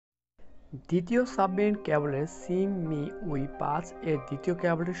দ্বিতীয় সাবমেরিন কেবলের সিমইউই-৫ এর দ্বিতীয়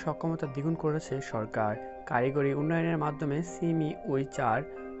কেবলটির সক্ষমতা দ্বিগুণ করেছে সরকার। কারিগরি উন্নয়নের মাধ্যমে সিমইউই-৪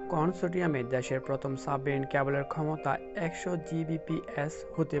 কনসোর্টিয়ামে দেশের প্রথম সাবমেরিন কেবলের ক্ষমতা ১০০ জিবিপিএস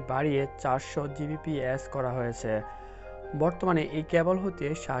হতে বাড়িয়ে ৪০০ জিবিপিএস করা হয়েছে। বর্তমানে এই কেবল হতে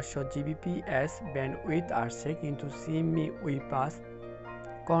 ৭০০ জিবিপিএস ব্যান্ডউইথ আসছে, কিন্তু সিমইউই-৫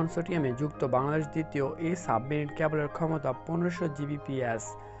 কনসোর্টিয়ামে যুক্ত বাংলাদেশ দ্বিতীয় এই সাবমেরিন কেবলের ক্ষমতা ১৫০০ জিবিপিএস।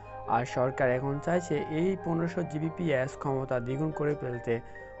 আর সরকার এখন চাইছে এই ১৫০০ জিবিপিএস ক্ষমতা দ্বিগুণ করে ফেলতে।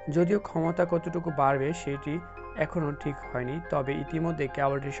 যদিও ক্ষমতা কতটুকু বাড়বে সেটি এখনও ঠিক হয়নি, তবে ইতিমধ্যে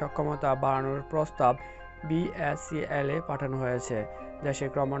কেবলটির সক্ষমতা বাড়ানোর প্রস্তাব বিএসইএল-এ পাঠানো হয়েছে। দেশে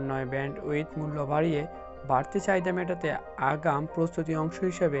ক্রমান্বয়ে ব্যান্ডউইথ মূল্য বাড়িয়ে বাড়তি চাহিদা মেটাতে আগাম প্রস্তুতি অংশ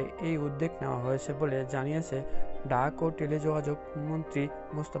হিসেবে এই উদ্যোগ নেওয়া হয়েছে বলে জানিয়েছে ডাক ও টেলিযোগাযোগ মন্ত্রী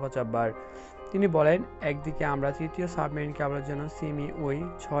মোস্তফা জব্বার। তিনি বলেন, একদিকে আমরা তৃতীয় সাবমেরিন কেবলের জন্য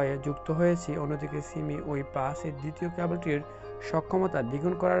সিমইউই-৬-এ যুক্ত হয়েছি, অন্যদিকে সিমইউই-৫ এর দ্বিতীয় কেবলটির সক্ষমতা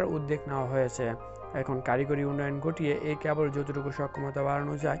দ্বিগুণ করার উদ্যোগ নেওয়া হয়েছে। এখন কারিগরি উন্নয়ন ঘটিয়ে এই কেবল যতটুকু সক্ষমতা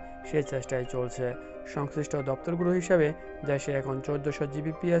বাড়ানো যায় সে চেষ্টাই চলছে। সংশ্লিষ্ট দপ্তরগুলো হিসাবে দেশে এখন ১৪০০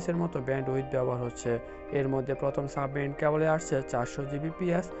 জিবিপিএস এর মতো ব্যান্ডউইথ ব্যবহার হচ্ছে। এর মধ্যে প্রথম সাবমেরিন কেবলে আসছে ৪০০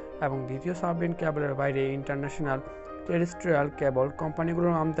 জিবিপিএস এবং দ্বিতীয় সাবমেরিন কেবলের বাইরে ইন্টারন্যাশনাল টেরেস্ট্রিয়াল কেবল কোম্পানিগুলো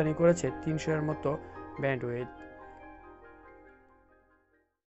আমদানি করেছে ৩০০ এর মতো ব্যান্ডউইথ।